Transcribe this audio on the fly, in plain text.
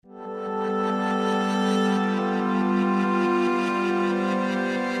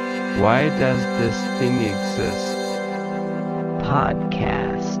Why does this thing exist?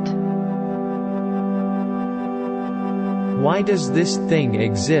 Podcast. Why does this thing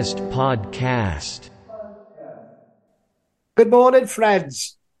exist? Podcast. Good morning,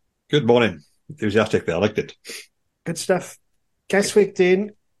 friends. Good morning. Enthusiastic there. I liked it. Good stuff. Guest week,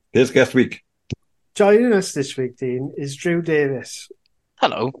 Dean. Here's guest week. Joining us this week, Dean, is Drew Davies.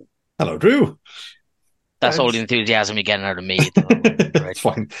 Hello. Hello, Drew. That's all the enthusiasm you're getting out of me. It's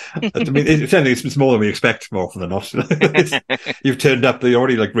fine. I mean, it's more than we expect, more often than not. You've turned up. You're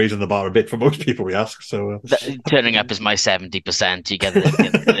already like raising the bar a bit for most people we ask. So turning up is my 70%. You get the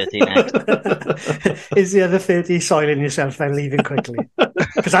 30 next. Is the other 30 soiling yourself then leaving quickly?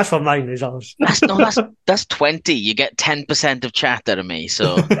 Because that's what mine is, obviously. That's 20. You get 10% of chat out of me.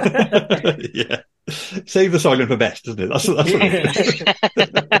 So yeah, save the soiling for best, isn't it? That's what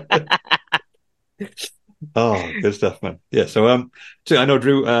it is. Oh, good stuff, man. Yeah, so I know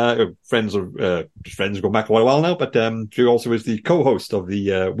Drew, friends go back a while now, but Drew also is the co-host of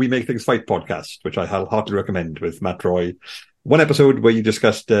the We Make Things Fight podcast, which I heartily recommend, with Matt Roy. One episode where you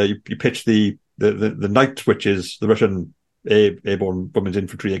discussed, you pitched the Knight, which is the Russian airborne women's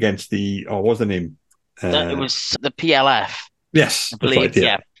infantry, against what was the name? It was the PLF. Yes, I believe, that's right,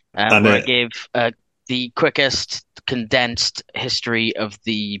 yeah. And where I gave the quickest, condensed history of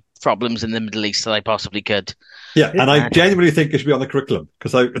the problems in the Middle East that I possibly could. Yeah, and I genuinely think it should be on the curriculum,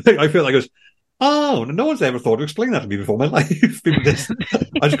 because I feel like no one's ever thought to explain that to me before in my life. I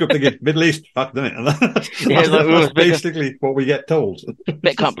just grew up thinking, Middle East, fuck, didn't it? And that's basically what we get told.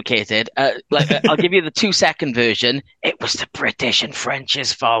 Bit complicated. I'll give you the 2-second version. It was the British and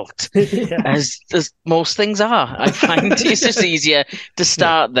French's fault, as most things are. I find it's just easier to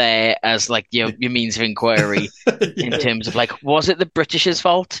start there as like your means of inquiry in terms of like, was it the British's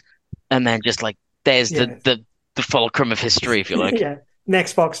fault? And then just like, there's the fulcrum of history, if you like. Yeah.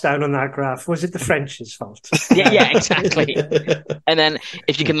 Next box down on that graph. Was it the French's fault? Yeah, exactly. And then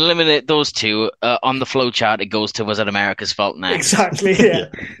if you can eliminate those two on the flowchart, it goes to, was it America's fault next? Exactly, yeah.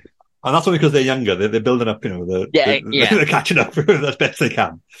 And that's only because they're younger. They're building up, they're catching up as best they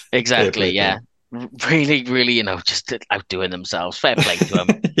can. Exactly, yeah. Really, really, just outdoing themselves. Fair play to them.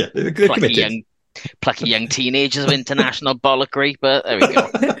 Yeah, they're committed. Plucky young teenagers of international bollockry, but there we go.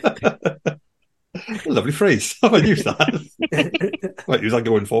 Lovely phrase. I might use that. Might use that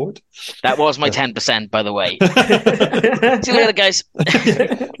going forward. That was my 10%, by the way. See you later, guys.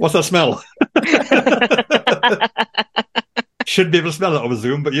 What's that smell? Shouldn't be able to smell it over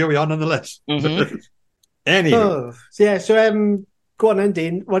Zoom, but here we are nonetheless. Mm-hmm. Anyway. So go on then,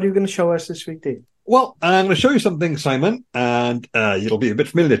 Dean. What are you going to show us this week, Dean? Well, I'm going to show you something, Simon, and it'll be a bit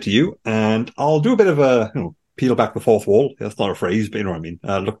familiar to you, and I'll do a bit of a peel back the fourth wall. That's not a phrase, but you know what I mean.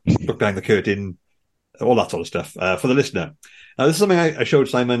 Look behind the curtain, all that sort of stuff for the listener. Now, this is something I showed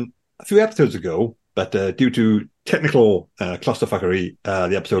Simon a few episodes ago, but due to technical clusterfuckery,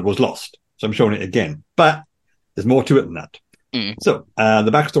 the episode was lost. So I'm showing it again. But there's more to it than that. Mm. So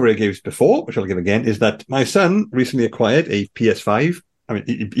the backstory I gave before, which I'll give again, is that my son recently acquired a PS5. I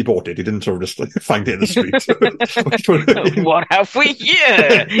mean, he bought it. He didn't sort of just find it in the street. What have we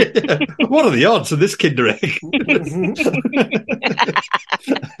here? Yeah. What are the odds of this Kinder Egg?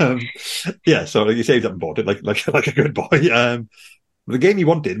 So he saved up and bought it like a good boy. The game he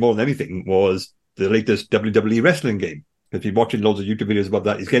wanted more than anything was the latest WWE wrestling game. If you're watching loads of YouTube videos about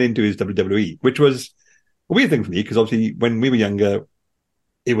that, he's getting into his WWE, which was a weird thing for me, because obviously when we were younger,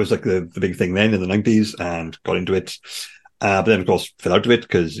 it was like the big thing then in the 90s, and got into it. But then, of course, fell out of it,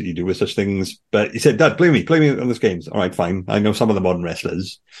 because you do with such things. But he said, Dad, play me on this game. All right, fine. I know some of the modern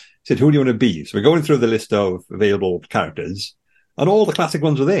wrestlers. He said, who do you want to be? So we're going through the list of available characters, and all the classic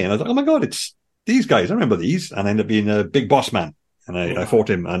ones were there. And I was like, oh my God, it's these guys. I remember these. And I ended up being a Big Boss Man. And I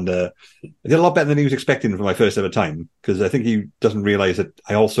fought him, and I did a lot better than he was expecting for my first ever time, because I think he doesn't realize that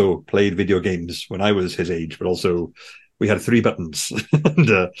I also played video games when I was his age, but also we had 3 buttons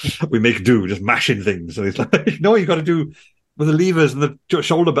and we make do just mashing things. And he's like, no, you got to do with the levers and the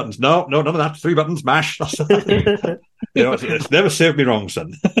shoulder buttons. No, none of that. 3 buttons, mash. It's never served me wrong,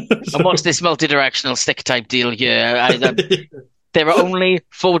 son. And what's this multi-directional stick type deal here? There are only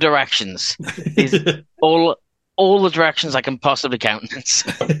 4 directions. All the directions I can possibly countenance.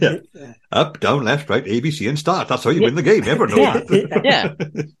 Yeah. Up, down, left, right, A, B, C, and start. That's how you win the game. Everyone knows that.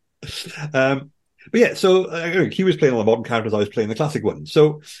 Yeah. But yeah, so he was playing all the modern characters, I was playing the classic ones.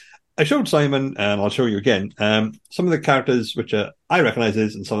 So I showed Simon, and I'll show you again, some of the characters which I recognise,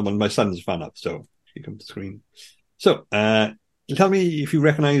 and some of them my son's a fan of. So if you come to the screen. So tell me if you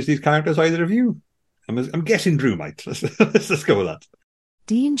recognise these characters, either of you. I'm guessing Drew might. Let's go with that.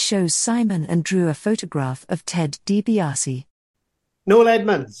 Dean shows Simon and Drew a photograph of Ted DiBiase. Noel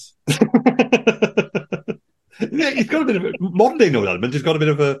Edmonds. Yeah, he's got a bit of a modern day Noel Edmonds. He's got a bit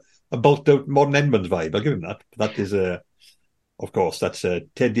of a bulked out modern Edmonds vibe. I'll give him that. That is, of course, that's Ted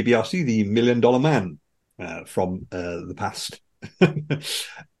DiBiase, the $1 Million Man from the past.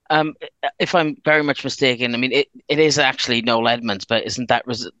 If I'm very much mistaken, I mean, it is actually Noel Edmonds, but isn't that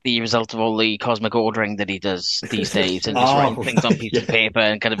the result of all the cosmic ordering that he does these days and just writing things on pieces of paper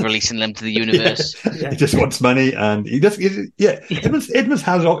and kind of releasing them to the universe? Yeah. He just wants money, and Edmonds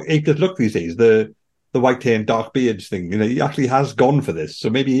has a good look these days. The white hair and dark beards thing, he actually has gone for this. So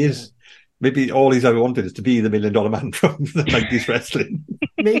maybe he is. Maybe all he's ever wanted is to be the $1 Million Man from the 90s wrestling.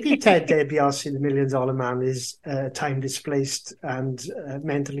 Maybe Ted DiBiase, the $1 Million Man, is time displaced and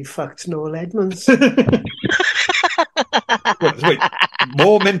mentally fucked Noel Edmonds. Wait,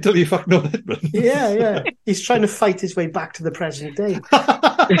 more mentally fucked Noel Edmonds? Yeah. He's trying to fight his way back to the present day.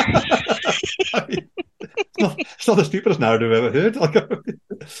 It's not the stupidest narrative I've ever heard.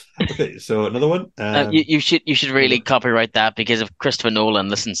 Okay, so another one. You should really copyright that, because if Christopher Nolan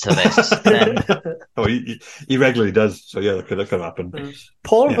listens to this, then... Oh, he regularly does. So yeah, that could happen.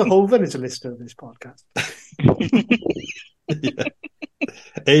 Paul Verhoeven is a listener of this podcast. Yeah.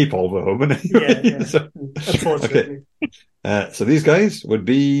 A Paul Verhoeven. Anyway. Yeah. So, unfortunately. Okay. So these guys would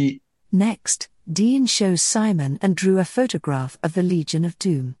be... Next, Dean shows Simon and Drew a photograph of the Legion of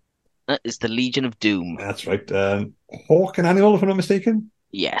Doom. It's the Legion of Doom. That's right. Hawk and Animal, if I'm not mistaken.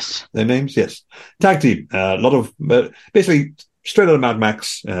 Yes. Their names, yes. Tag team. A lot of... basically, straight out of Mad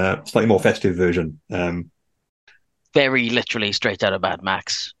Max, slightly more festive version. Very literally straight out of Mad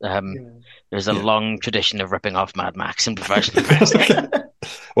Max. There's a long tradition of ripping off Mad Max in professional wrestling.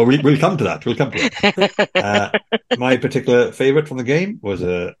 Well, we'll come to that. My particular favourite from the game was...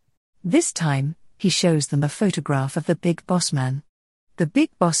 This time, he shows them a photograph of the Big Boss Man. The Big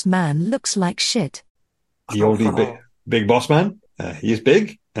Boss Man looks like shit. The oldie big Boss Man. He is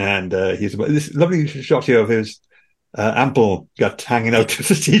big, and he's this lovely shot here of his ample gut hanging out of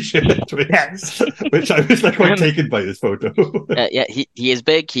the t-shirt, which I was quite taken by this photo. Yeah, he is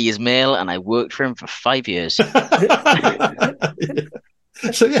big, he is male, and I worked for him for 5 years.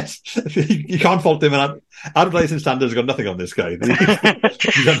 So yes, you can't fault him. And advertising standards got nothing on this guy.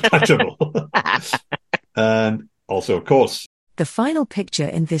 He's untouchable. And also, of course, the final picture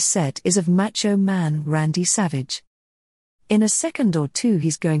in this set is of Macho Man Randy Savage. In a second or two,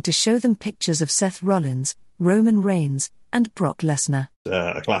 he's going to show them pictures of Seth Rollins, Roman Reigns, and Brock Lesnar.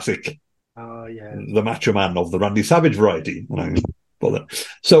 A classic. Oh yeah, the Macho Man of the Randy Savage variety.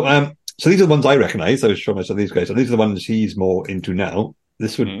 So these are the ones I recognise. I was showing myself these guys. So these are the ones he's more into now.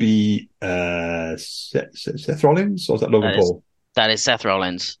 This would be Seth Rollins, or is that Logan Paul? That is Seth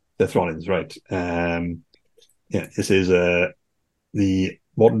Rollins. Seth Rollins, right. This is the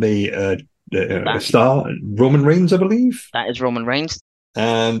modern day star, Roman Reigns, I believe. That is Roman Reigns.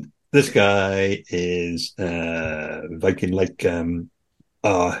 And this guy is Viking-like...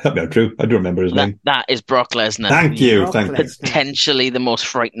 help me out, Drew. I do remember his name. That is Brock Lesnar. Thank you. Potentially the most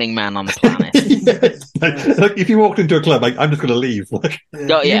frightening man on the planet. Like if you walked into a club, I'm just going to leave.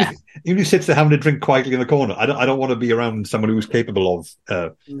 Oh yeah. Even if he sits there having a drink quietly in the corner, I don't want to be around someone who's capable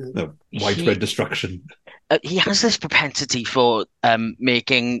of widespread destruction. He has this propensity for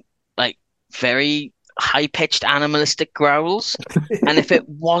making very high-pitched animalistic growls, and if it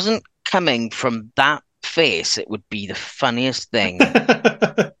wasn't coming from that face, it would be the funniest thing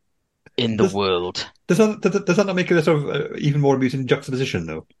in the world. Does that not make it a sort of even more amusing juxtaposition,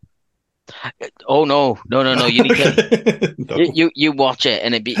 though? Oh no! You need to you watch it,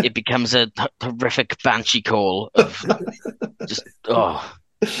 and it becomes a horrific banshee call of just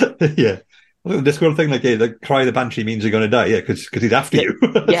yeah. The Discworld thing, like cry the banshee means you're going to die, because he's after you.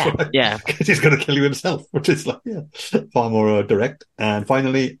 Yeah. Because he's going to kill you himself, which is far more direct. And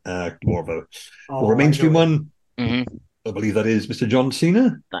finally, more of a mainstream one. Mm-hmm. I believe that is Mr. John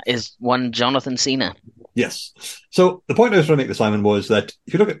Cena. That is one Jonathan Cena. Yes. So the point I was trying to make this, Simon, was that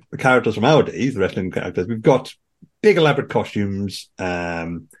if you look at the characters from our days, the wrestling characters, we've got big elaborate costumes,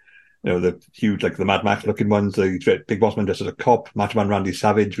 the huge, the Mad Max looking ones, the Big Boss Man dressed as a cop, Macho Man Randy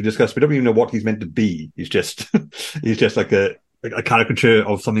Savage. We discussed, we don't even know what he's meant to be. He's just like a caricature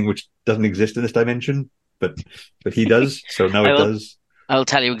of something which doesn't exist in this dimension, but he does. So now it does. I'll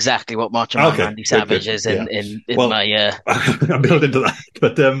tell you exactly what Macho Man Randy Savage is in my... I'm built into that.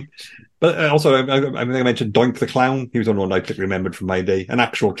 But also, I think I mentioned Doink the Clown. He was one I particularly remembered from my day, an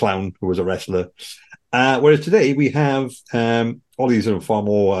actual clown who was a wrestler. Whereas today we have all these far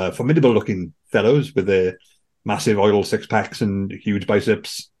more formidable-looking fellows with their massive oil six-packs and huge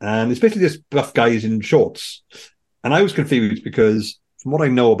biceps. And it's basically just buff guys in shorts. And I was confused because from what I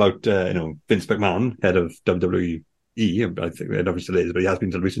know about Vince McMahon, head of WWE I think it obviously is, but he has been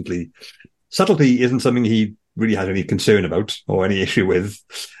until recently. Subtlety isn't something he really has any concern about or any issue with.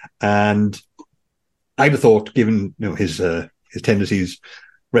 And I'd have thought, given his tendencies,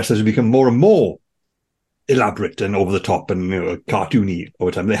 wrestlers have become more and more elaborate and over the top and cartoony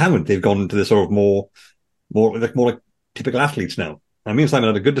over time. They haven't. They've gone to this sort of more like typical athletes now. And me and Simon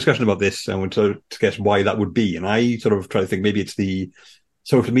had a good discussion about this, and we tried to guess why that would be. And I sort of try to think maybe it's the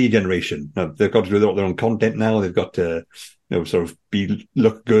social media generation. Now, they've got to do their own content now. They've got to sort of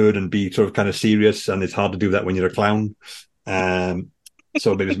look good and be sort of kind of serious, and it's hard to do that when you're a clown.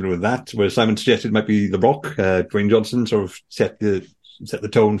 So maybe something with that. Where Simon suggested it might be The Rock, Dwayne Johnson, sort of set the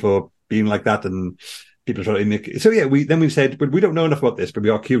tone for being like that, and people try to make it. So yeah, we said, but we don't know enough about this, but we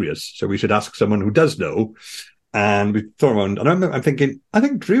are curious, so we should ask someone who does know. And we throw around, and I'm thinking, I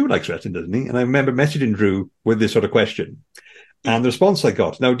think Drew likes wrestling, doesn't he? And I remember messaging Drew with this sort of question, and the response I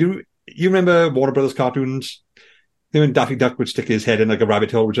got. Now, do you remember Warner Brothers cartoons? When Daffy Duck would stick his head in like a rabbit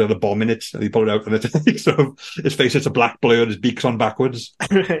hole, which had a bomb in it, and he pulled it out, and it's sort of his face is a black blur, and his beak's on backwards.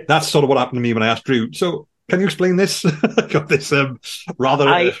 That's sort of what happened to me when I asked Drew. So, can you explain this? Got this rather.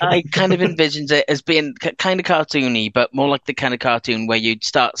 I kind of envisioned it as being kind of cartoony, but more like the kind of cartoon where you'd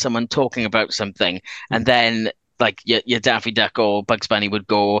start someone talking about something, and then like your Daffy Duck or Bugs Bunny would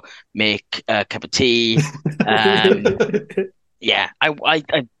go make a cup of tea. Yeah,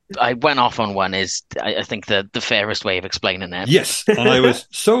 I went off on one is I think the fairest way of explaining it. Yes, and I was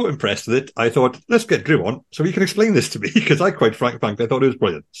so impressed with it. I thought, let's get Drew on so he can explain this to me, because I quite frankly I thought it was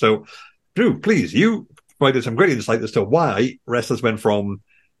brilliant. So, Drew, please, you provided some great insight as to why wrestlers went from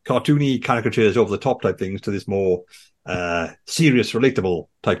cartoony caricatures over the top type things to this more serious, relatable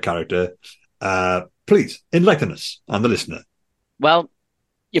type character. Please enlighten us and the listener. Well,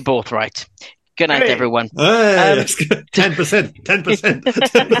 you're both right. Good night, everyone. Hey, 10%,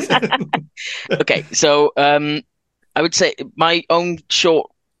 10%. Okay, so I would say my own short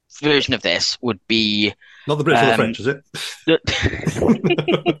version of this would be... Not the British or the French, is it?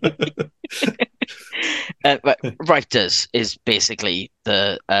 Writers is basically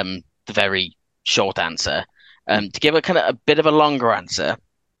the very short answer. To give a bit of a longer answer, I'm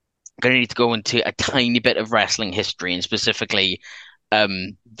going to need to go into a tiny bit of wrestling history, and specifically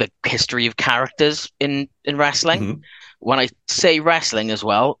the history of characters in wrestling. Mm-hmm. When I say wrestling as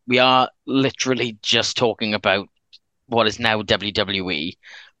well, we are literally just talking about what is now WWE,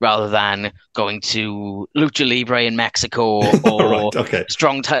 rather than going to Lucha Libre in Mexico or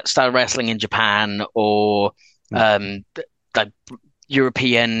strong style wrestling in Japan or like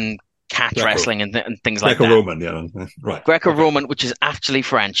European catch wrestling and things like that. Greco-Roman, yeah, right. Greco-Roman, which is actually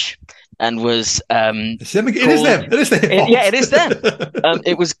French, and was it is them. Yeah, it is them.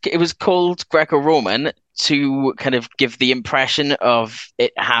 It was called Greco-Roman to kind of give the impression of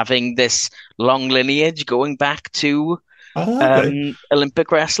it having this long lineage going back to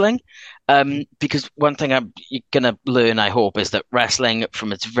Olympic wrestling. Because one thing you're going to learn, I hope, is that wrestling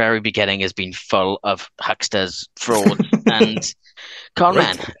from its very beginning has been full of hucksters, frauds, and con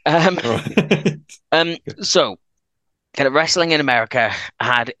men. So, kind of wrestling in America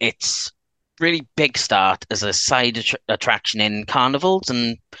had its really big start as a side attraction in carnivals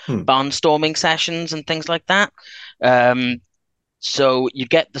and barnstorming sessions and things like that. So you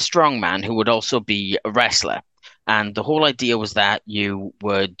get the strongman, who would also be a wrestler. And the whole idea was that you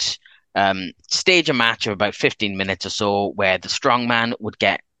would stage a match of about 15 minutes or so where the strongman would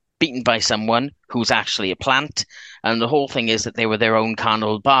get beaten by someone who's actually a plant. And the whole thing is that they were their own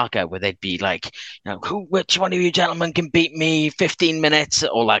carnival barker, where they'd be like, which one of you gentlemen can beat me 15 minutes,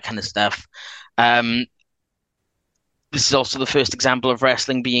 all that kind of stuff. This is also the first example of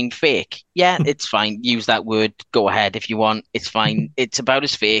wrestling being fake. Yeah, it's fine. Use that word. Go ahead if you want. It's fine. It's about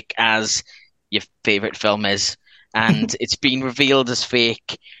as fake as your favorite film is. And it's been revealed as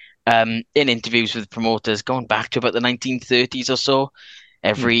fake in interviews with promoters going back to about the 1930s or so.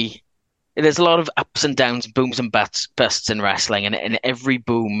 There's a lot of ups and downs, booms and busts in wrestling, and in every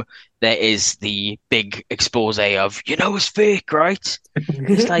boom there is the big expose of, it's fake, right?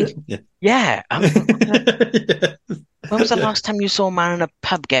 It's like, yeah. When was the last time you saw a man in a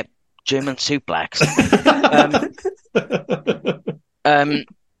pub get German suplex?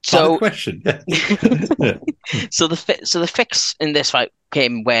 So question. So the fix in this fight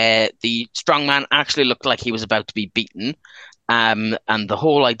came where the strongman actually looked like he was about to be beaten. And the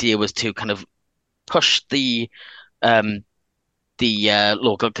whole idea was to kind of push the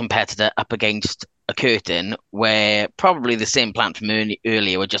local competitor up against a curtain where probably the same plant from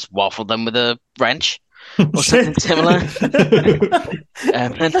earlier would just waffle them with a wrench. or something similar.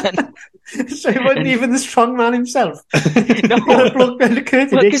 And then, So he wasn't even the strong man himself. no, The bloke behind the curtain,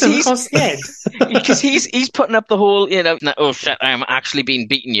 Well, they 'cause come he's- across the head. because he's putting up the whole, oh shit, I'm actually being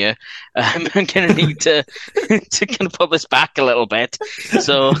beaten here. I'm gonna need to kind of pull this back a little bit.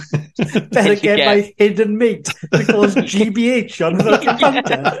 So Better if you get my hidden mate to cause GBH on the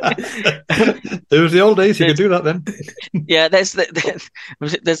counter. It was the old days. You could do that then. yeah,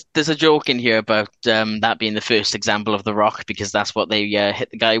 there's a joke in here about that being the first example of The Rock because that's what they hit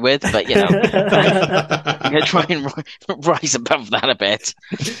the guy with. But I'm gonna try and rise above that a bit.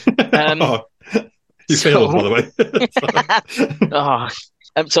 You failed, by the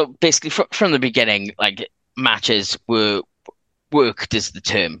way. So basically, from the beginning, like matches were worked is the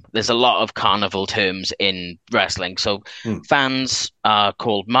term. There's a lot of carnival terms in wrestling. So fans are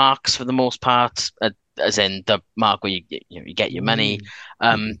called marks for the most part, as in the mark where you get your money.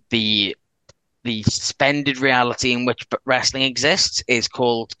 The suspended reality in which wrestling exists is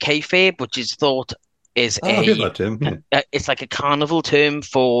called kayfabe, which is thought is I've heard that term. Yeah. it's like a carnival term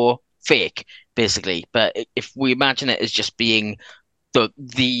for fake, basically. But if we imagine it as just being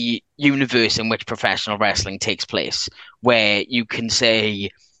the universe in which professional wrestling takes place, where you can say,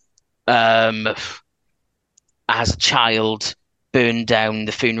 as a child, burn down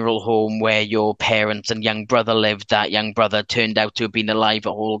the funeral home where your parents and young brother lived. That young brother turned out to have been alive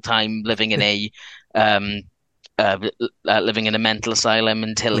the whole time, living in a mental asylum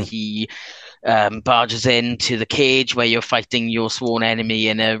until he barges into the cage where you're fighting your sworn enemy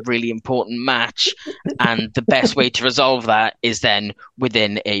in a really important match, and the best way to resolve that is then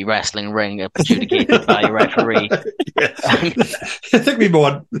within a wrestling ring adjudicated by a referee. Yeah. It'd be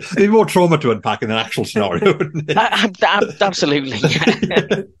more trauma to unpack in an actual scenario, wouldn't it? Absolutely, yeah.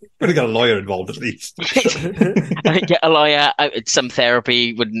 Would have got a lawyer involved at least. Get a lawyer. Some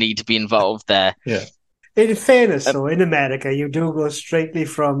therapy would need to be involved there. Yeah. In fairness, though, in America, you do go straightly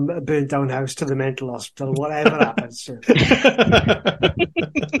from a burnt down house to the mental hospital, whatever happens.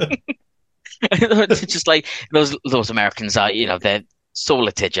 It's just like those Americans are, they're so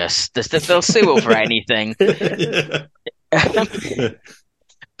litigious. They'll sue over anything. Yeah.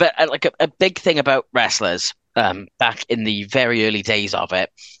 But like a big thing about wrestlers, back in the very early days of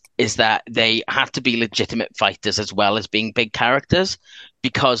it, is that they had to be legitimate fighters as well as being big characters,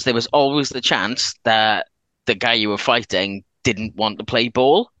 because there was always the chance that the guy you were fighting didn't want to play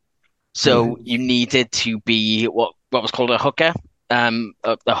ball. So you needed to be what was called a hooker. A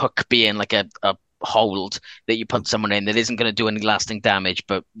hook being like a hold that you put someone in that isn't going to do any lasting damage,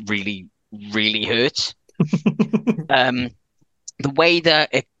 but really, really hurts. The way that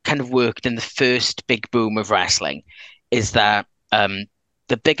it kind of worked in the first big boom of wrestling is that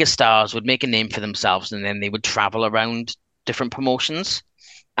the bigger stars would make a name for themselves, and then they would travel around different promotions.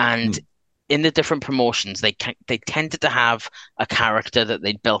 And in the different promotions, they tended to have a character that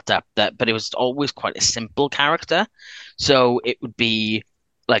they'd built up, but it was always quite a simple character. So it would be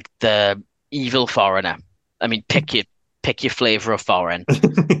like the evil foreigner. I mean, pick your flavor of foreign,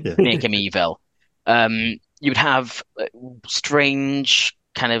 Yeah. make him evil. You'd have strange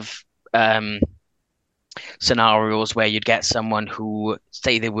kind of scenarios where you'd get someone who,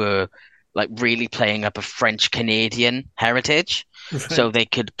 say, they were like really playing up a French Canadian heritage, so they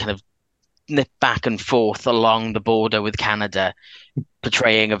could kind of nip back and forth along the border with Canada,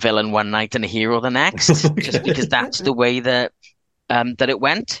 portraying a villain one night and a hero the next, just because that's the way that it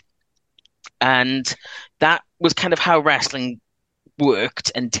went. And that was kind of how wrestling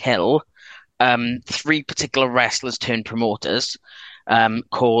worked until three particular wrestlers turned promoters,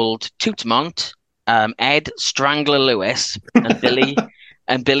 called Tootemont, Ed Strangler Lewis,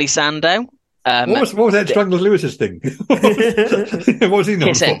 and Billy Sandow. What was Ed Strangler Lewis's thing? What was he known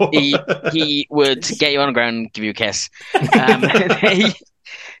Kissing. for? He would get you on the ground and give you a kiss.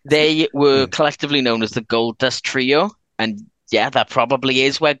 They were collectively known as the Gold Dust Trio, and yeah, that probably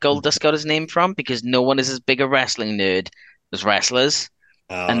is where Gold Dust got his name from, because no one is as big a wrestling nerd as wrestlers,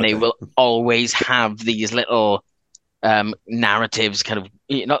 and they will always have these little narratives, kind of,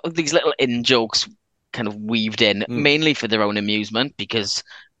 these little in-jokes kind of weaved in, mainly for their own amusement, because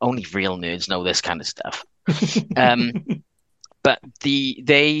only real nerds know this kind of stuff. But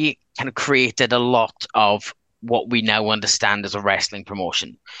they kind of created a lot of what we now understand as a wrestling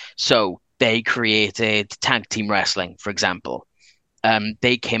promotion. So they created tag team wrestling, for example.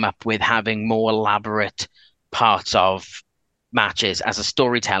 They came up with having more elaborate parts of matches as a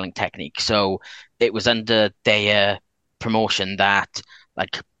storytelling technique. So it was under their promotion that,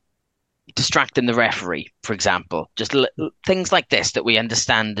 like, distracting the referee, for example, just things like this that we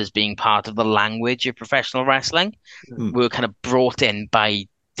understand as being part of the language of professional wrestling were kind of brought in by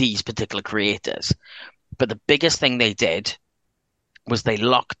these particular creators. But the biggest thing they did was they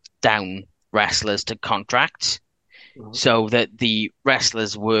locked down wrestlers to contracts so that the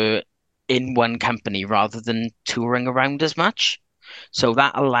wrestlers were in one company rather than touring around as much. So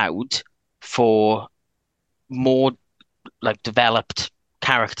that allowed for more like developed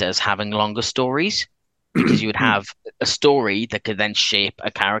characters having longer stories because you would have a story that could then shape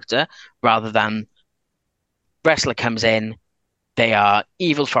a character rather than wrestler comes in, they are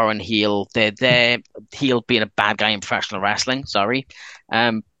evil foreign heel, they're heel being a bad guy in professional wrestling, sorry.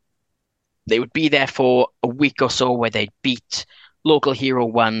 They would be there for a week or so where they'd beat local hero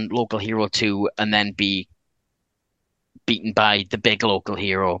 1, local hero 2, and then be beaten by the big local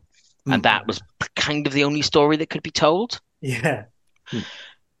hero. And that was kind of the only story that could be told. Yeah.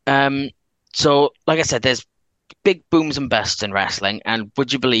 So, like I said, there's big booms and busts in wrestling. And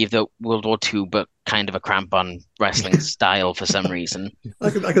would you believe that World War II, but kind of a cramp on wrestling style for some reason?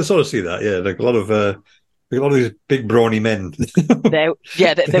 I can sort of see that. Yeah, like a lot of these big brawny men. there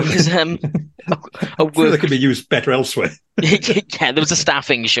was a work that could be used better elsewhere. Yeah, there was a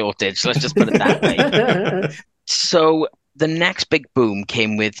staffing shortage. Let's just put it that way. So the next big boom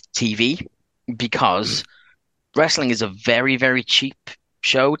came with TV because wrestling is a very, very cheap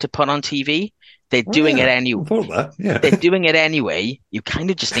show to put on TV. They're doing it anyway. Yeah. They're doing it anyway. You kind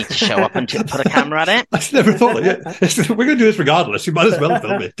of just need to show up and put a camera at it. I never thought of it. Yeah. We're going to do this regardless. You might as well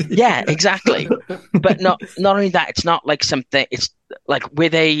film it. Yeah, exactly. But not only that, it's not like something. It's like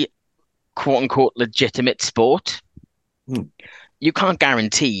with a quote unquote legitimate sport, you can't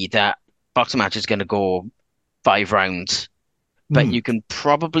guarantee that boxing match is going to go 5 rounds, but you can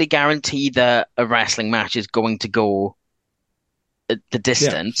probably guarantee that a wrestling match is going to go the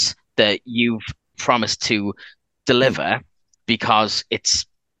distance that you've promised to deliver because it's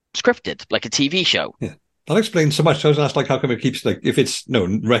scripted, like a TV show. Yeah. That explains so much. I was asked, like, how come it keeps, like, if it's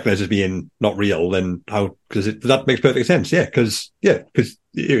recognized as being not real, then how? Because that makes perfect sense. Yeah, because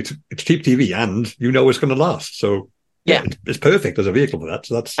it's cheap TV and it's going to last. So yeah, it's perfect as a vehicle for that.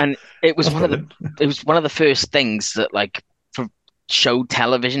 So it was one of the first things that like showed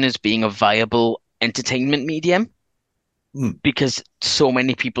television as being a viable entertainment medium because so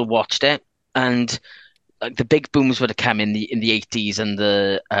many people watched it, and like the big booms would have come in the 80s and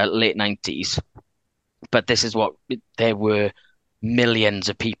the late 90s. But this is what there were millions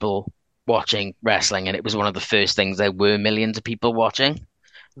of people watching wrestling, and it was one of the first things there were millions of people watching.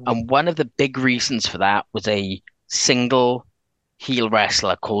 And one of the big reasons for that was a single heel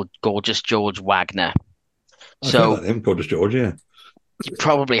wrestler called Gorgeous George Wagner. I've heard about him, Gorgeous George, yeah. You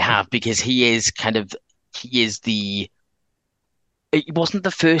probably have, because he wasn't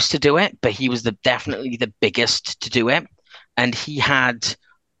the first to do it, but he was definitely the biggest to do it. And he had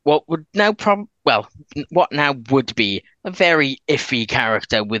what now would be a very iffy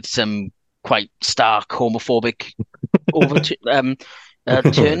character with some quite stark homophobic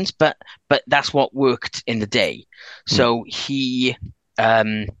turns, but that's what worked in the day. So he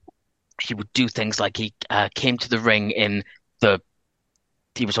would do things like he came to the ring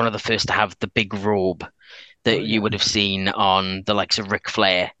he was one of the first to have the big robe that you would have seen on the likes of Ric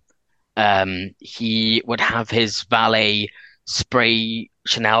Flair. He would have his valet spray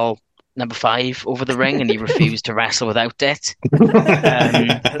Chanel No. 5 over the ring, and he refused to wrestle without it.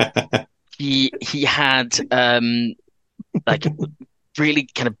 He had like really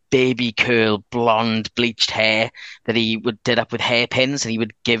kind of baby curl blonde bleached hair that he did up with hairpins, and he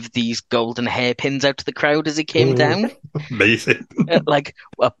would give these golden hairpins out to the crowd as he came down. Amazing. Like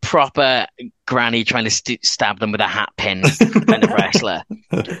a proper granny trying to stab them with a hat pin kind of wrestler.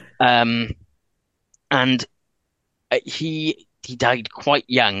 And he died quite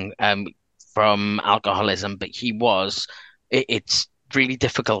young from alcoholism, but it's really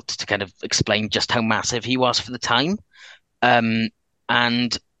difficult to kind of explain just how massive he was for the time.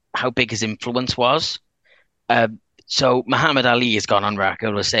 And how big his influence was. So Muhammad Ali has gone on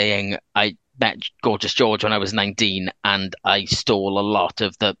record as saying, I met Gorgeous George when I was 19 and I stole a lot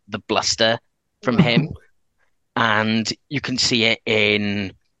of the bluster from him. And you can see it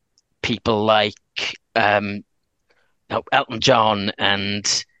in people like Elton John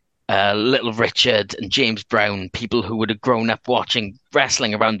and Little Richard and James Brown, people who would have grown up watching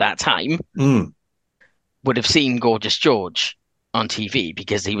wrestling around that time, would have seen Gorgeous George on TV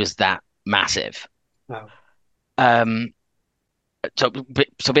because he was that massive. Wow. So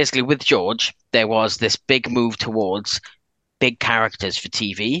basically with George, there was this big move towards big characters for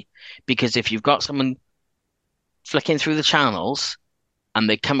TV, because if you've got someone flicking through the channels and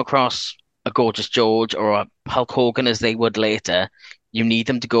they come across a Gorgeous George or a Hulk Hogan as they would later, you need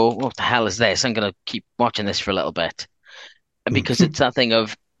them to go, what the hell is this? I'm going to keep watching this for a little bit. And because it's that thing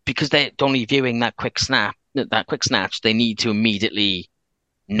of because they're only viewing that quick snatch, they need to immediately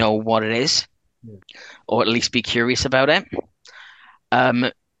know what it is, or at least be curious about it.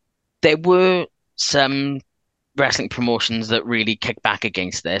 There were some wrestling promotions that really kicked back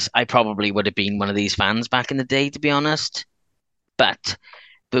against this. I probably would have been one of these fans back in the day, to be honest. But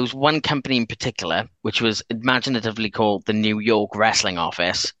there was one company in particular, which was imaginatively called the New York Wrestling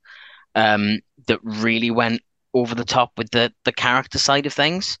Office, that really went over the top with the character side of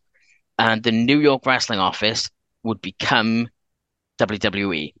things. And the New York Wrestling Office would become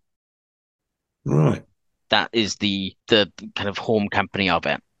WWE. Right. That is the kind of home company of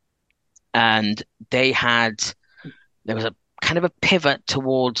it. And there was a kind of a pivot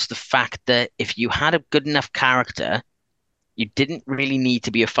towards the fact that if you had a good enough character, you didn't really need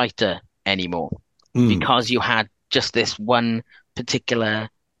to be a fighter anymore, because you had just this one particular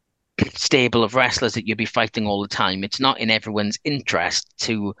stable of wrestlers that you'd be fighting all the time. It's not in everyone's interest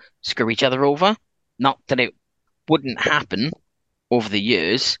to screw each other over. Not that it wouldn't happen over the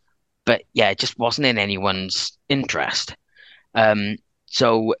years, but yeah, it just wasn't in anyone's interest.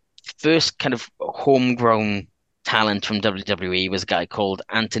 So first kind of homegrown talent from WWE was a guy called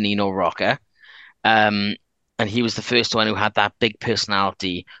Antonino Rocca. And he was the first one who had that big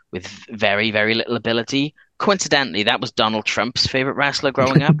personality with very, very little ability. Coincidentally, that was Donald Trump's favorite wrestler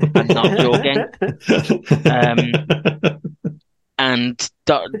growing up. I'm not joking. And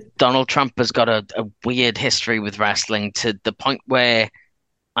Donald Trump has got a weird history with wrestling, to the point where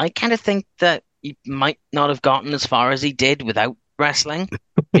I kind of think that he might not have gotten as far as he did without wrestling.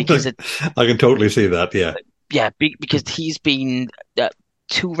 Because I can totally see that, yeah. Yeah, because he's been...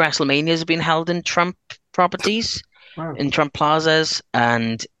 2 WrestleManias have been held in Trump properties, Wow. in Trump plazas,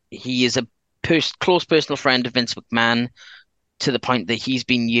 and he is a close personal friend of Vince McMahon, to the point that he's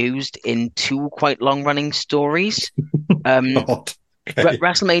been used in 2 quite long-running stories. Okay.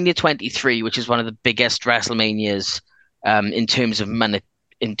 WrestleMania 23, which is one of the biggest WrestleManias in terms of money,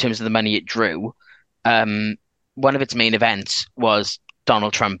 in terms of the money it drew, one of its main events was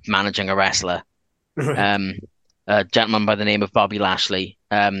Donald Trump managing a wrestler. A gentleman by the name of Bobby Lashley,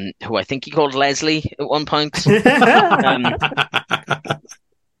 who I think he called Leslie at one point. So,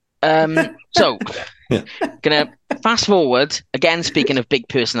 gonna fast forward again. Speaking of big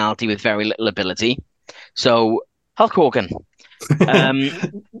personality with very little ability, so Hulk Hogan.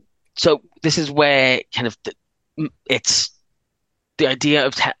 So this is where kind of it's the idea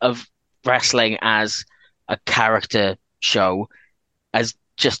of wrestling as a character show as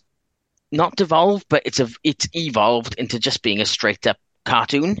just not devolved, but it's evolved into just being a straight up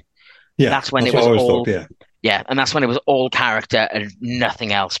cartoon. Yeah, that's when it was all and that's when it was all character and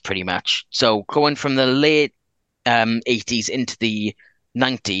nothing else, pretty much. So going from the late 80s into the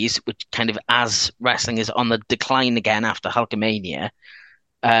 90s, which kind of as wrestling is on the decline again after Hulkamania,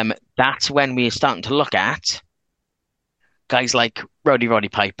 that's when we're starting to look at guys like Roddy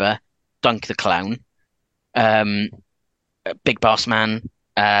Piper, Dunk the Clown, Big Boss Man,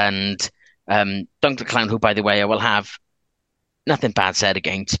 and Dunk the Clown, who, by the way, I will have nothing bad said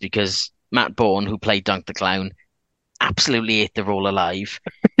against, because Matt Bourne, who played Dunk the Clown, absolutely ate the role alive.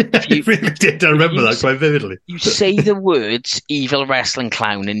 You really did. I remember that quite vividly. You say the words "evil wrestling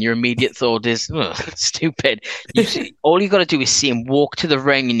clown," and your immediate thought is, "Oh, stupid." All you got to do is see him walk to the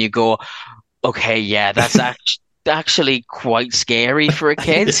ring, and you go, "Okay, yeah, that's actually quite scary for a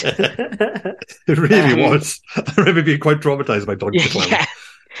kid." It really was. I remember being quite traumatized by Dunk the Clown. Yeah.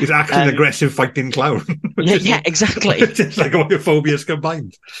 He's actually an aggressive fighting clown. Exactly. It's like all your phobias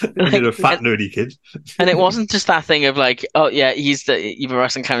combined. You're a fat, nerdy kid. And it wasn't just that thing of like, oh yeah, he's the evil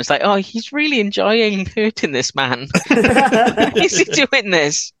wrestling clown. It's like, oh, he's really enjoying hurting this man. Why is he doing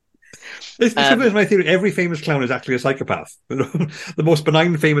this? It's my theory. Every famous clown is actually a psychopath. The most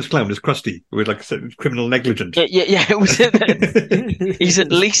benign famous clown is Krusty, who is like criminal negligent. Yeah. He's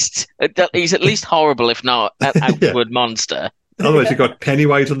at least horrible, if not an outward monster. Otherwise, you got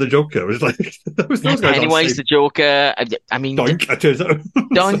Pennywise and the Joker. It was like those guys. Pennywise, the Joker. I mean, Doink. It turns out.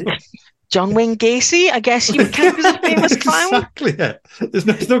 Doink. John Wayne Gacy. I guess you would count as a famous clown. Exactly. Yeah.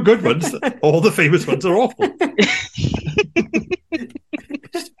 There's no good ones. All the famous ones are awful.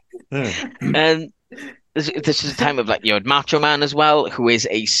 And this is a time of like you had Macho Man as well, who is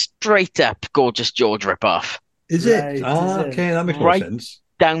a straight up Gorgeous George ripoff. Is it? Okay, that makes more sense.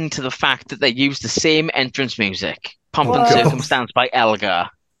 Down to the fact that they use the same entrance music. Pomp and Circumstance by Elgar.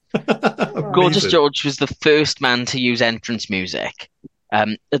 Gorgeous George was the first man to use entrance music.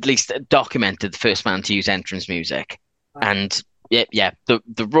 At least documented the first man to use entrance music. And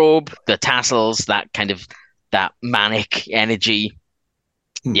the robe, the tassels, that kind of that manic energy.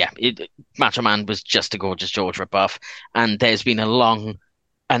 Macho Man was just a Gorgeous George ripoff. And there's been a long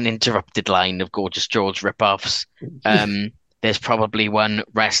uninterrupted line of Gorgeous George rip-offs. There's probably one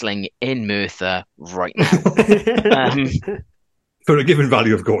wrestling in Merthyr right now. For a given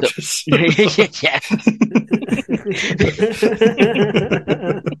value of Gorgeous. Yeah.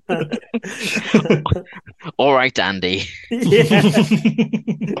 All right, Andy.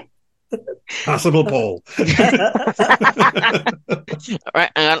 Passable Paul. All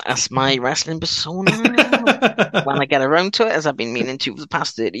right, that's my wrestling persona. When I get around to it, as I've been meaning to for the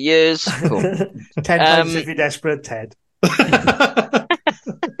past 30 years. Cool. 10 times if you're desperate, Ted.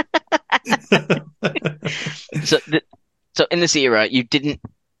 So in this era, you didn't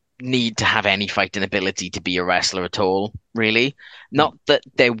need to have any fighting ability to be a wrestler at all, really. Not that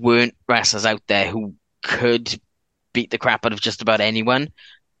there weren't wrestlers out there who could beat the crap out of just about anyone.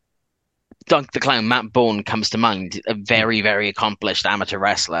 Dunk the Clown, Matt Bourne comes to mind, a very, very accomplished amateur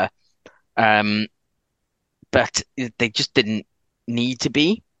wrestler. But they just didn't need to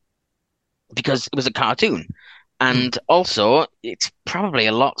be because it was a cartoon. And also, it's probably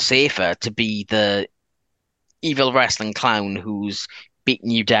a lot safer to be the evil wrestling clown who's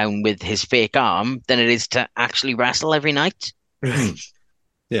beating you down with his fake arm than it is to actually wrestle every night.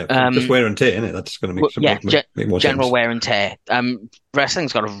 Yeah, just wear and tear, isn't it? That's going to make make more general sense. wear and tear.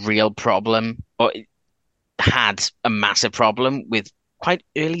 Wrestling's got a real problem, or it had a massive problem with quite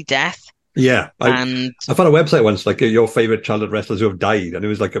early death. Yeah, I found a website once, like your favorite childhood wrestlers who have died, and it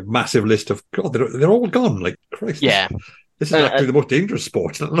was like a massive list of God, they're all gone. Like Christ, yeah, this is actually the most dangerous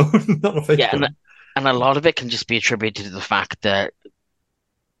sport. Not a fake one. And a lot of it can just be attributed to the fact that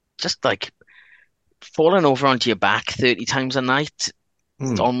just like falling over onto your back 30 times a night,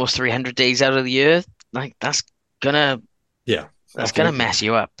 almost 300 days out of the year, like that's gonna mess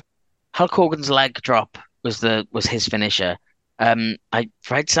you up. Hulk Hogan's leg drop was his finisher. I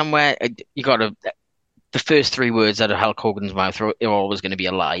read somewhere the first 3 words out of Hulk Hogan's mouth are always going to be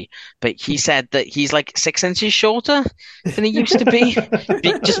a lie, but he said that he's like 6 inches shorter than he used to be,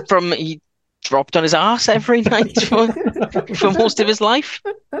 just from he dropped on his ass every night for most of his life.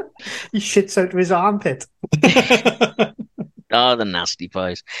 He shits out of his armpit. Oh, the nasty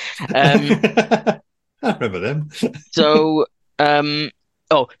pies. I remember them. So,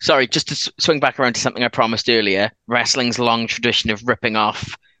 oh, sorry, just to swing back around to something I promised earlier, wrestling's long tradition of ripping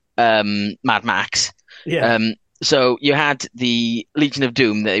off Mad Max. Yeah. So you had the Legion of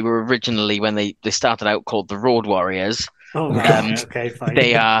Doom. They were originally, when they started out, called the Road Warriors. Oh, okay, fine.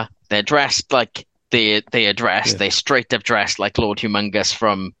 They're dressed like they are dressed. Yeah. They straight up dressed like Lord Humongous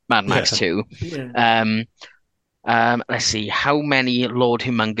from Mad Max 2. Yeah. Let's see, how many Lord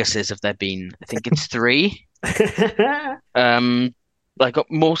Humongouses have there been? I think it's 3. Like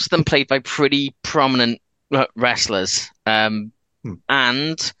most of them played by pretty prominent wrestlers. And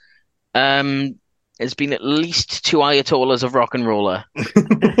there's been at least 2 Ayatollahs of rock and roller.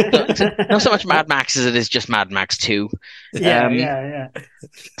 Not so much Mad Max as it is just Mad Max 2. Yeah.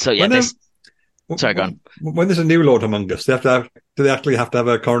 So yeah, sorry, go on. When there's a new Lord Humongous, do they actually have to have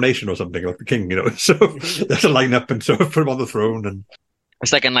a coronation or something like the king? So they have to line up and sort of put him on the throne and.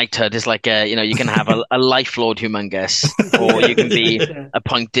 It's like a knighthood. It's like you can have a life Lord Humongous, or you can be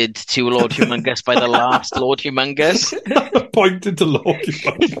appointed to Lord Humongous by the last Lord Humongous. Appointed to Lord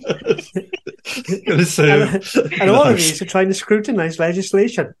Humongous. And all of these are trying to scrutinise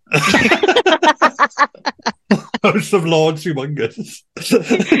legislation. House of Lords Humongous.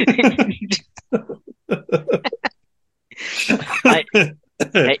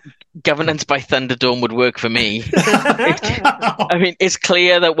 Governance by Thunderdome would work for me. I mean, it's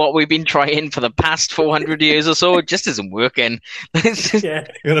clear that what we've been trying for the past 400 years or so just isn't working.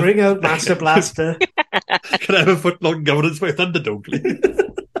 Bring out Master Blaster. Can I have a foot-long governance by Thunderdome, please?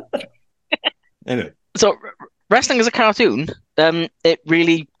 Anyway. So, wrestling as a cartoon, it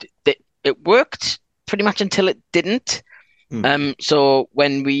worked pretty much until it didn't. So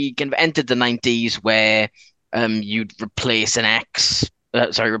when we kind of entered the 90s, where you'd replace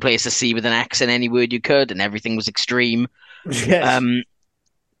replace a C with an X in any word you could, and everything was extreme. Yes.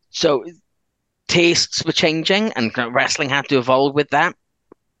 So tastes were changing, and wrestling had to evolve with that.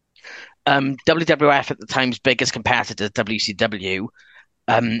 WWF at the time's biggest competitor, WCW,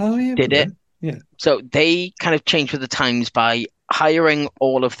 did it. Yeah. So they kind of changed with the times by hiring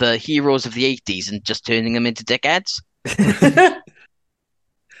all of the heroes of the 80s and just turning them into dickheads.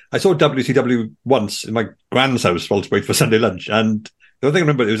 I saw WCW once in my grand's house while waiting for Sunday lunch, and the only thing I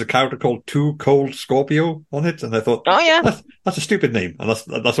remember, there was a character called Too Cold Scorpio on it, and I thought, oh yeah, that's a stupid name, and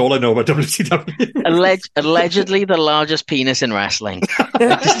that's all I know about WCW. Allegedly the largest penis in wrestling.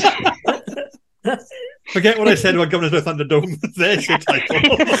 Forget what I said about Governors of Thunderdome. There's your title.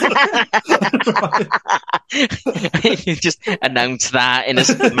 You just announce that in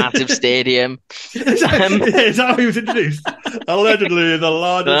a massive stadium. Is that how he was introduced? Allegedly, the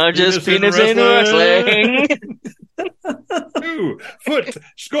largest penis in in wrestling. 2 foot.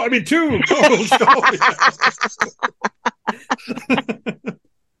 Two total Scorpio.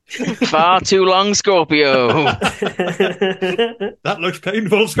 Far too long, Scorpio. That looks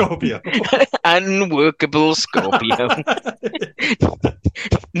painful, Scorpio. Unworkable, Scorpio.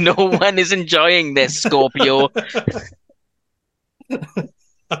 No one is enjoying this, Scorpio.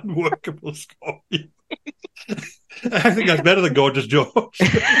 Unworkable, Scorpio. I think that's better than Gorgeous George.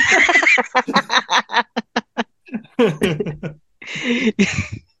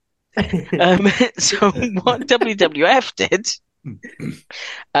 So what WWF did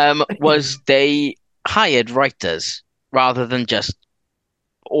was they hired writers rather than just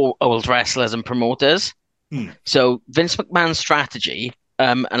old wrestlers and promoters. So Vince McMahon's strategy,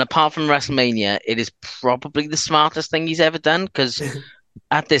 and apart from WrestleMania, it is probably the smartest thing he's ever done, because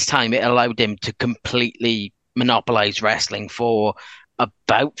at this time it allowed him to completely monopolize wrestling for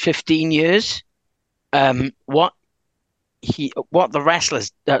about 15 years. What the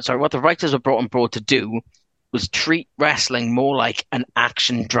writers were brought on board to do was treat wrestling more like an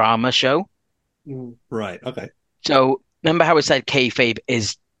action drama show. Right, okay. So remember how I said kayfabe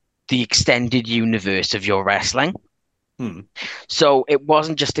is the extended universe of your wrestling? So it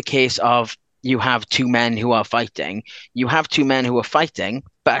wasn't just a case of you have two men who are fighting. You have two men who are fighting,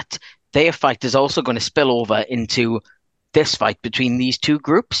 but their fight is also going to spill over into this fight between these two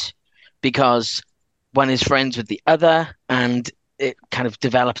groups, because one is friends with the other, and it kind of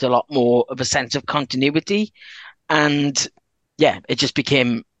developed a lot more of a sense of continuity. And yeah, it just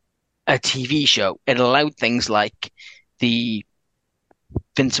became a TV show. It allowed things like the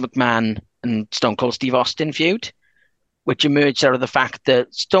Vince McMahon and Stone Cold Steve Austin feud, which emerged out of the fact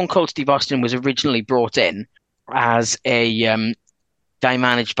that Stone Cold Steve Austin was originally brought in as a guy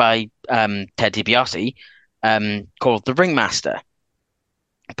managed by Ted DiBiase, called the Ringmaster.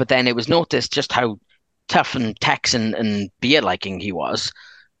 But then it was noticed just how tough and Texan and beer-liking he was.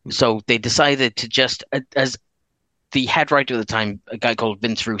 So they decided to just, as the head writer at the time, a guy called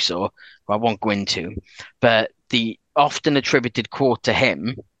Vince Russo, who I won't go into, but the often attributed quote to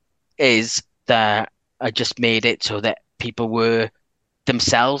him is that I just made it so that people were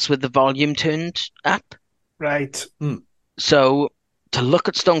themselves with the volume turned up. Right. So to look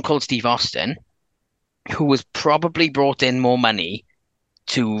at Stone Cold Steve Austin, who was probably brought in more money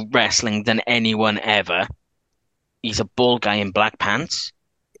to wrestling than anyone ever. He's a bald guy in black pants.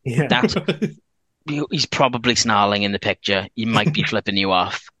 Yeah. He's probably snarling in the picture. He might be flipping you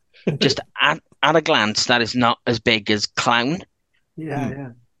off. Just at a glance, that is not as big as Clown.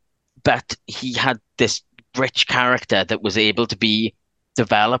 Yeah. But he had this rich character that was able to be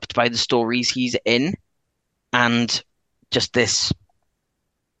developed by the stories he's in, and just this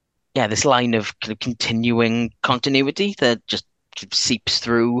line of kind of continuing continuity that just seeps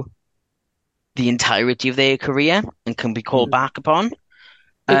through the entirety of their career and can be called back upon.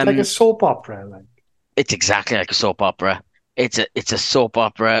 It's like a soap opera. It's exactly like a soap opera. It's a soap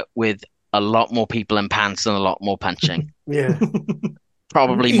opera with a lot more people in pants and a lot more punching. Yeah.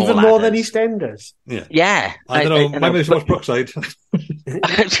 Probably even more more than ladders. EastEnders. Yeah. I don't know. Maybe it's much Brookside.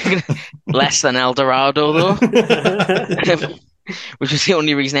 Less than El Dorado, though. Which was the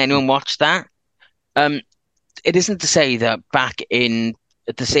only reason anyone watched that. It isn't to say that back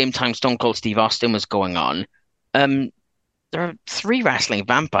at the same time Stone Cold Steve Austin was going on, there are 3 wrestling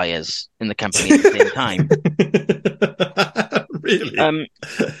vampires in the company at the same time. Really?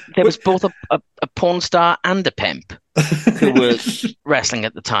 There was both a porn star and a pimp who were wrestling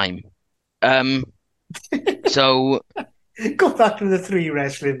at the time. So go back to the 3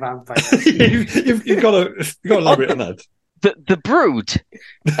 wrestling vampires. you've got to elaborate on that. The Brood.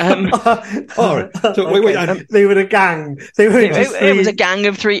 All right. So wait. They were a gang. It was a gang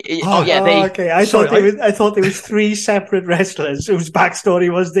of 3. Okay. I thought there was 3 separate wrestlers whose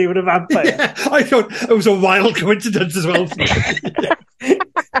backstory was they were a vampire. Yeah, I thought it was a wild coincidence as well.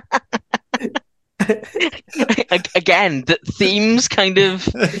 Again, the themes kind of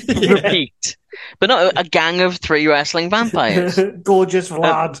repeat, but not a gang of 3 wrestling vampires. Gorgeous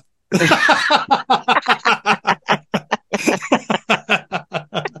Vlad.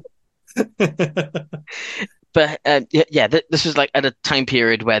 But this was like at a time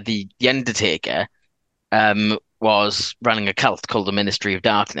period where the Undertaker was running a cult called the Ministry of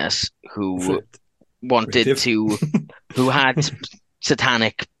Darkness, who had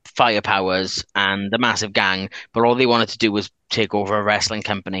satanic fire powers and a massive gang, but all they wanted to do was take over a wrestling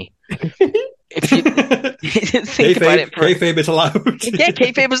company. if you think about it, kayfabe is allowed. Yeah,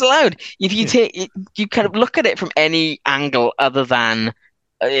 kayfabe is allowed. If you kind of look at it from any angle other than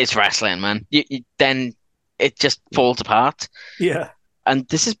it's wrestling, man, then it just falls apart. Yeah. And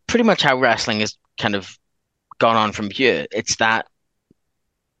this is pretty much how wrestling has kind of gone on from here. It's that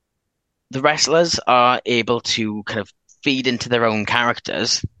the wrestlers are able to kind of feed into their own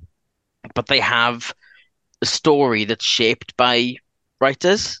characters, but they have a story that's shaped by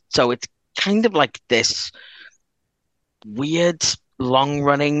writers. So it's kind of like this weird,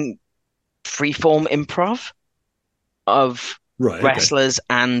 long-running, freeform improv of wrestlers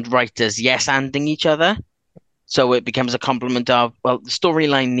and writers yes-anding each other. So it becomes a complement of, well, the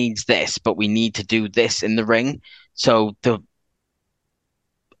storyline needs this, but we need to do this in the ring. So the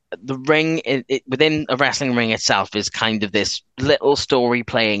ring within a wrestling ring itself is kind of this little story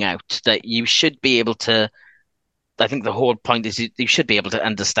playing out that you should be able to. I think the whole point is you should be able to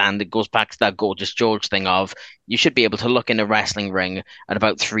understand. It goes back to that Gorgeous George thing of you should be able to look in a wrestling ring at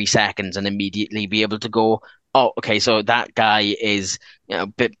about 3 seconds and immediately be able to go, oh, okay, so that guy is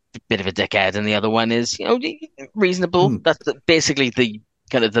bit of a dickhead, and the other one is reasonable. That's basically the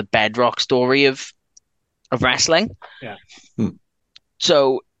kind of the bedrock story of wrestling. Yeah.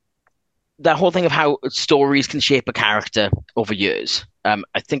 So that whole thing of how stories can shape a character over years.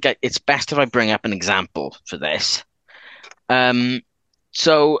 I think it's best if I bring up an example for this.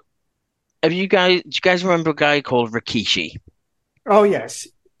 So do you guys remember a guy called Rikishi? Oh, yes.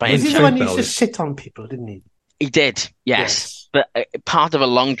 Was he the one who used to Bells. sit on people, didn't he? He did, yes. But part of a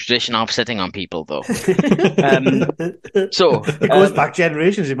long tradition of sitting on people, though. So It goes back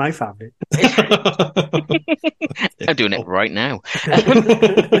generations in my family. I'm doing it right now.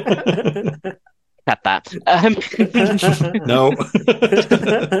 Cut that. No.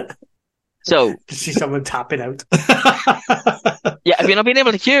 So to see someone tapping out. yeah, if you're not being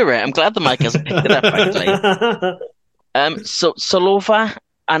able to hear it, I'm glad the mic hasn't picked it up correctly. So Solova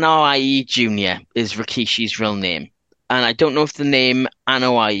Anoa'i Jr. is Rikishi's real name. And I don't know if the name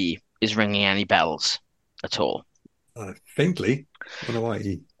Anoa'i is ringing any bells at all. Faintly. I don't know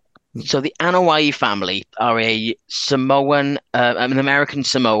why. So the Anoa'i family are an American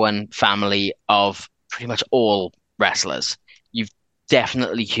Samoan family of pretty much all wrestlers. You've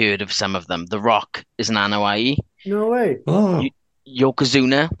definitely heard of some of them. The Rock is an Anoa'i. No way. Oh.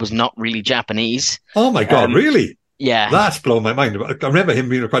 Yokozuna was not really Japanese. Oh my God, really? Yeah. That's blown my mind. I remember him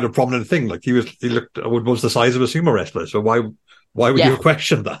being quite a prominent thing. Like he looked almost the size of a sumo wrestler. So why would you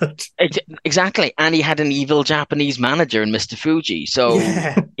question that? Exactly. And he had an evil Japanese manager in Mr. Fuji. So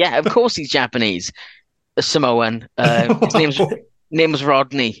yeah, of course he's Japanese. A Samoan. His name was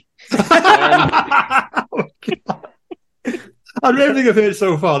Rodney. Out of everything I've heard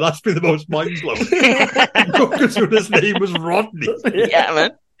so far, that's been the most mind-blowing. Yokozuna's name was Rodney. Yeah,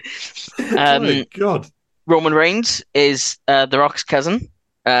 man. Oh my God. Roman Reigns is The Rock's cousin.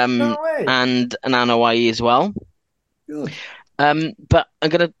 No way. And an Anoa'i as well. Good. But I'm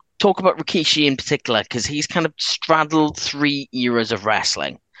going to talk about Rikishi in particular because he's kind of straddled 3 eras of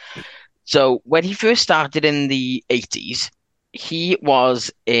wrestling. So when he first started in the 80s, he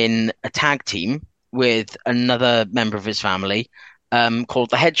was in a tag team with another member of his family called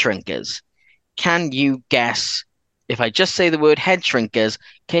the Head Shrinkers. Can you guess, if I just say the word Head Shrinkers,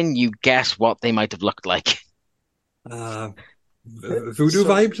 can you guess what they might have looked like? Voodoo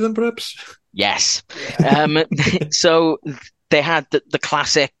vibe to them, perhaps? Yes. So they had the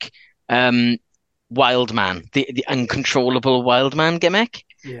classic wild man, the uncontrollable wild man gimmick.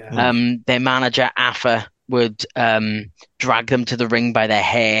 Yeah. Their manager, Afa, would drag them to the ring by their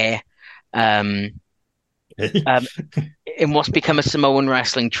hair. In what's become a Samoan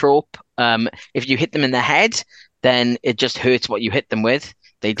wrestling trope, if you hit them in the head, then it just hurts what you hit them with.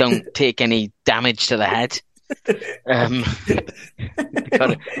 They don't take any damage to the head. What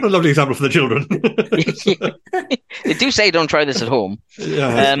a lovely example for the children. They do say don't try this at home.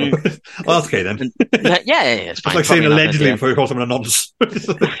 Yeah, well, that's okay then. Yeah, it's fine. It's like saying allegedly before you call someone a nonce.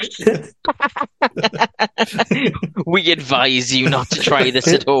 We advise you not to try this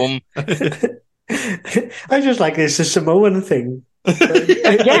at home. I just like this a Samoan thing. That's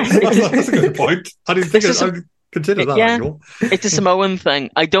a good point. I didn't think I'd consider that angle. It's a Samoan thing.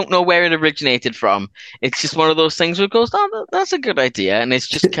 I don't know where it originated from. It's just one of those things where it goes, oh, that's a good idea. And it's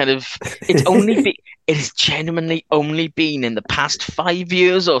just kind of, it has genuinely only been in the past 5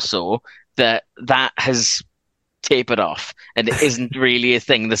 years or so that has tapered off. And it isn't really a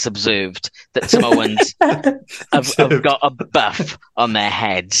thing that's observed, that Samoans have got a buff on their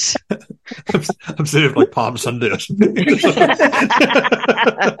heads. I'm served like Palm Sunday or something.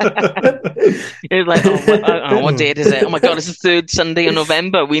 It's like, what date is it? Oh my God, it's the third Sunday in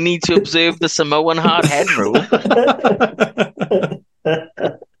November. We need to observe the Samoan hard head rule.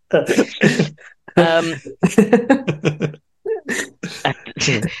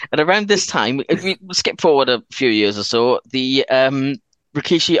 And around this time, if we skip forward a few years or so, the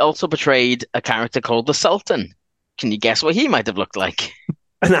Rikishi also portrayed a character called the Sultan. Can you guess what he might have looked like?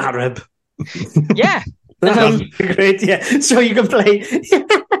 An Arab. Yeah. Great, yeah. So you can play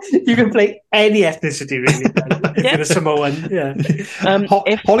any ethnicity really. If you're a Samoan, yeah.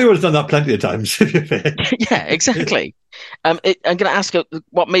 Hollywood's done that plenty of times. Yeah, exactly. I'm going to ask you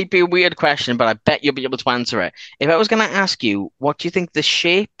what may be a weird question, but I bet you'll be able to answer it. If I was going to ask you, what do you think the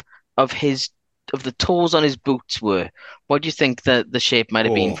shape of the toes on his boots were? What do you think the shape might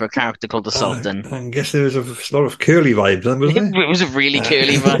have been for a character called the Sultan? I guess there was a lot of curly vibes, wasn't there? It was a really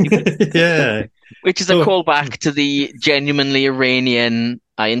curly vibe. Yeah. Which is a callback to the genuinely Iranian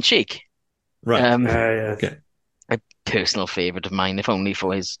Iron Sheik. Right. Okay. A personal favourite of mine, if only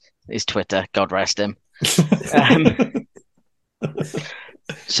for his Twitter. God rest him.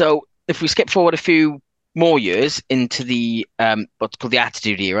 So if we skip forward a few more years into the what's called the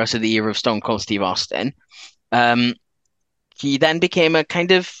Attitude Era, so the era of Stone Cold Steve Austin, he then became a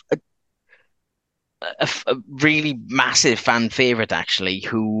kind of a really massive fan favorite, actually,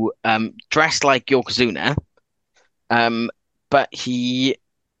 who dressed like Yokozuna, but he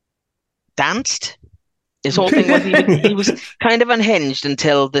danced. His whole thing was he was kind of unhinged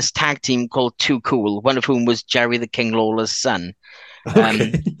until this tag team called Too Cool, one of whom was Jerry the King Lawler's son.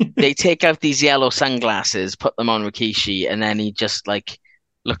 They take out these yellow sunglasses, put them on Rikishi, and then he just like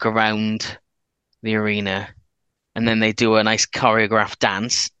look around the arena, and then they do a nice choreographed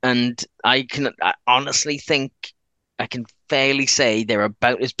dance. And I honestly think I can fairly say they're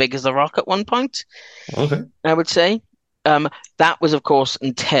about as big as The Rock at one point. Okay, I would say that was, of course,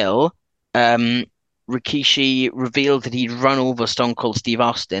 until Rikishi revealed that he'd run over Stone Cold Steve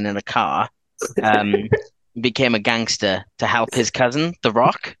Austin in a car. Became a gangster to help his cousin, The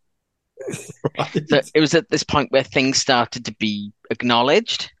Rock. Right. So it was at this point where things started to be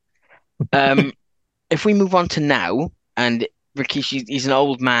acknowledged. If we move on to now, and Rikishi, he's an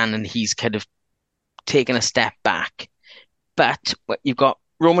old man and he's kind of taken a step back. But you've got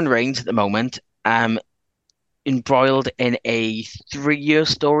Roman Reigns at the moment, embroiled in a 3-year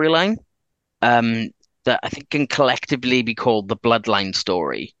storyline that I think can collectively be called the Bloodline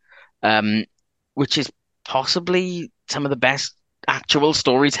story, which is possibly some of the best actual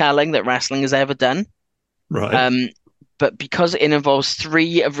storytelling that wrestling has ever done. Right. But because it involves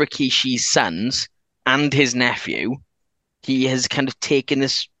 3 of Rikishi's sons and his nephew, he has kind of taken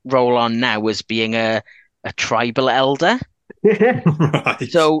this role on now as being a tribal elder. Right.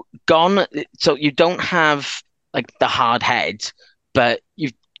 So you don't have like the hard head, but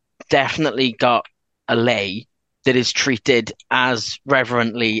you've definitely got a lay that is treated as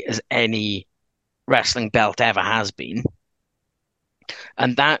reverently as any wrestling belt ever has been.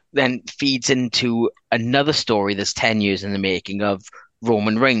 And that then feeds into another story that's 10 years in the making of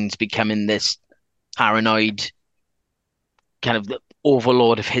Roman Reigns becoming this paranoid kind of the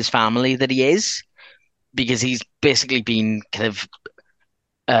overlord of his family that he is, because he's basically been kind of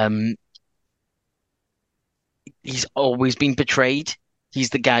he's always been betrayed. He's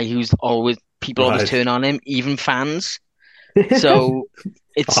the guy who's always people always turn on him, even fans. So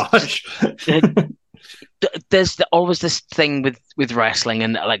it's there's always this thing with wrestling,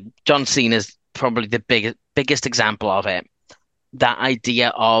 and like John Cena's probably the biggest example of it. That idea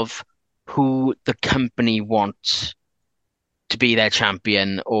of who the company wants to be their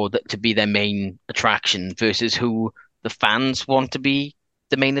champion or to be their main attraction versus who the fans want to be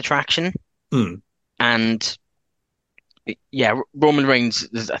the main attraction. And yeah, Roman Reigns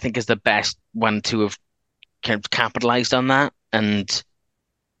I think is the best one to have kind of capitalized on that and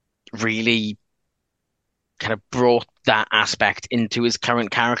really kind of brought that aspect into his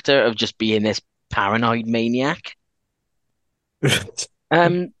current character of just being this paranoid maniac.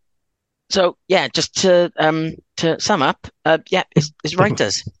 So yeah, just to sum up, it's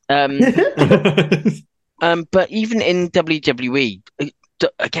writers. But even in WWE,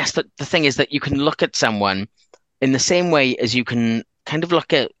 I guess that the thing is that you can look at someone in the same way as you can kind of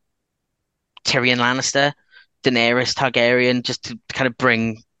look at Tyrion Lannister, Daenerys Targaryen, just to kind of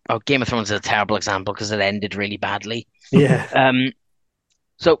bring. Oh, Game of Thrones is a terrible example because it ended really badly. Yeah.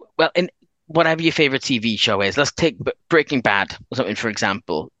 So, well, in whatever your favorite TV show is, let's take Breaking Bad or something, for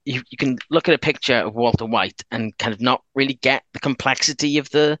example. You can look at a picture of Walter White and kind of not really get the complexity of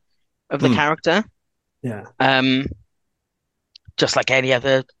the character. Yeah. Just like any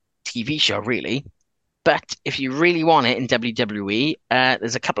other TV show, really. But if you really want it in WWE,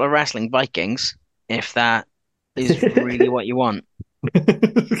 there's a couple of wrestling Vikings, if that is really what you want.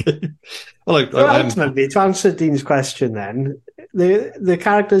 Okay. Well, ultimately, to answer Dean's question, then the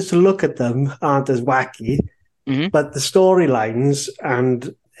characters, to look at them, aren't as wacky, but the storylines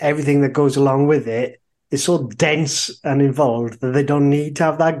and everything that goes along with it is so dense and involved that they don't need to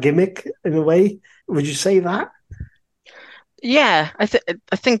have that gimmick in a way. Would you say that? Yeah, I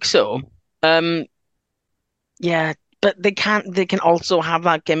think so. Yeah, but they can also have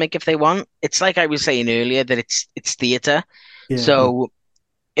that gimmick if they want. It's like I was saying earlier that it's theater, so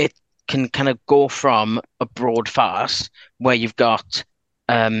it can kind of go from a broad farce where you've got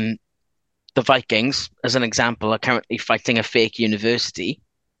the Vikings, as an example, are currently fighting a fake university.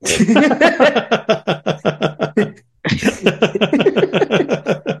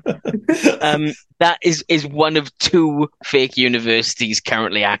 That is one of two fake universities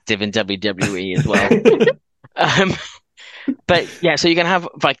currently active in WWE as well. But yeah, so you can have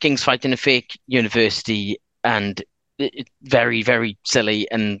Vikings fighting a fake university, and it's very, very silly,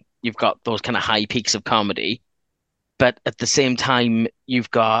 and you've got those kind of high peaks of comedy. But at the same time,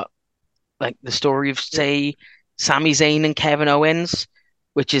 you've got like the story of, say, Sami Zayn and Kevin Owens,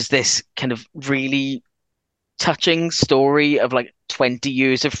 which is this kind of really touching story of like 20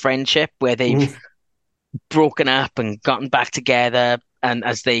 years of friendship where they've broken up and gotten back together, and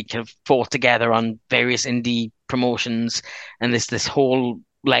as they kind of fought together on various indie promotions, and this whole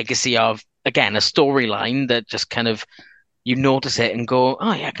legacy of, again, a storyline that just kind of, you notice it and go,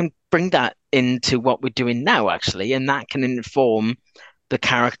 oh yeah, I can bring that into what we're doing now, actually, and that can inform the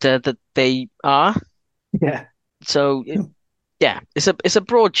character that they are. Yeah. So yeah, it's a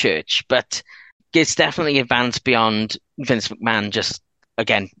broad church, but it's definitely advanced beyond Vince McMahon just,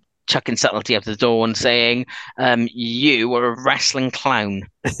 again, chucking subtlety out the door and saying, you are a wrestling clown.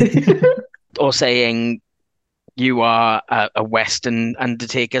 Or saying, you are a Western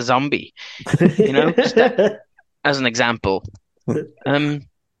Undertaker zombie. You know, as an example.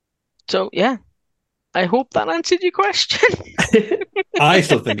 So, yeah. I hope that answered your question. I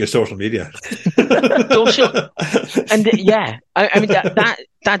still think it's social media. Social. And yeah, I mean,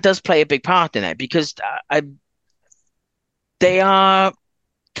 that does play a big part in it, because they are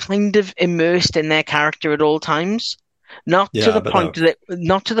kind of immersed in their character at all times. Not to the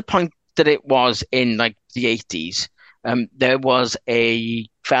point that it was in like the 80s. There was a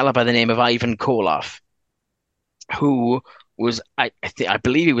fella by the name of Ivan Koloff, who was, I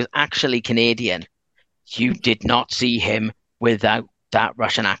believe he was actually Canadian. You did not see him without that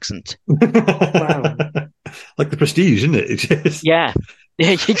Russian accent. Wow. Like the Prestige, isn't it? Just... Yeah.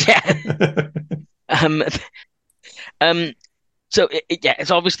 Yeah. So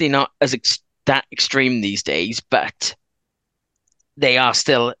it's obviously not as that extreme these days, but they are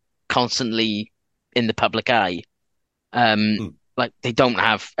still constantly in the public eye. Like they don't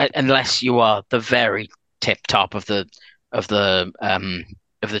have, unless you are the very tip top of the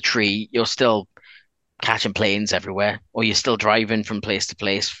tree, you're still catching planes everywhere, or you're still driving from place to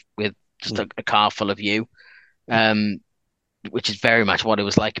place with just a car full of you, which is very much what it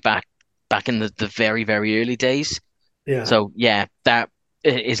was like back in the very, very early days. Yeah. So yeah, that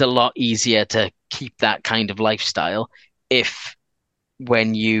is a lot easier to keep that kind of lifestyle if,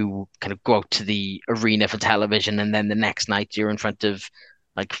 when you kind of go out to the arena for television and then the next night you're in front of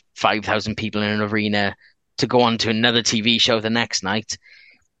like 5,000 people in an arena to go on to another TV show the next night.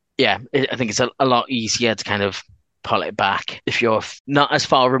 Yeah, I think it's a lot easier to kind of pull it back if you're not as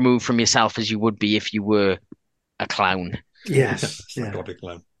far removed from yourself as you would be if you were a clown. Yes. Yeah. A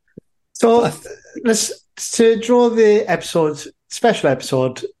clown. So to draw the special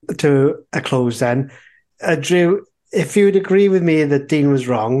episode to a close then, Drew, if you would agree with me that Dean was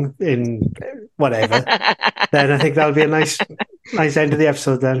wrong in whatever, then I think that would be a nice end of the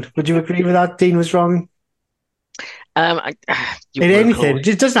episode then. Would you agree with that? Dean was wrong? In anything.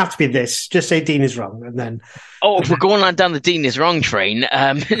 It doesn't have to be this. Just say Dean is wrong, and then... Oh, if we're going on down the Dean is wrong train...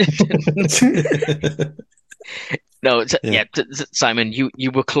 No, Simon,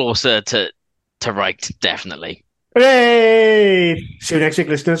 you were closer to right, definitely. Hooray! See you next week,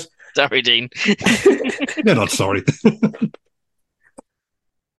 listeners. Sorry, Dean. You're not sorry.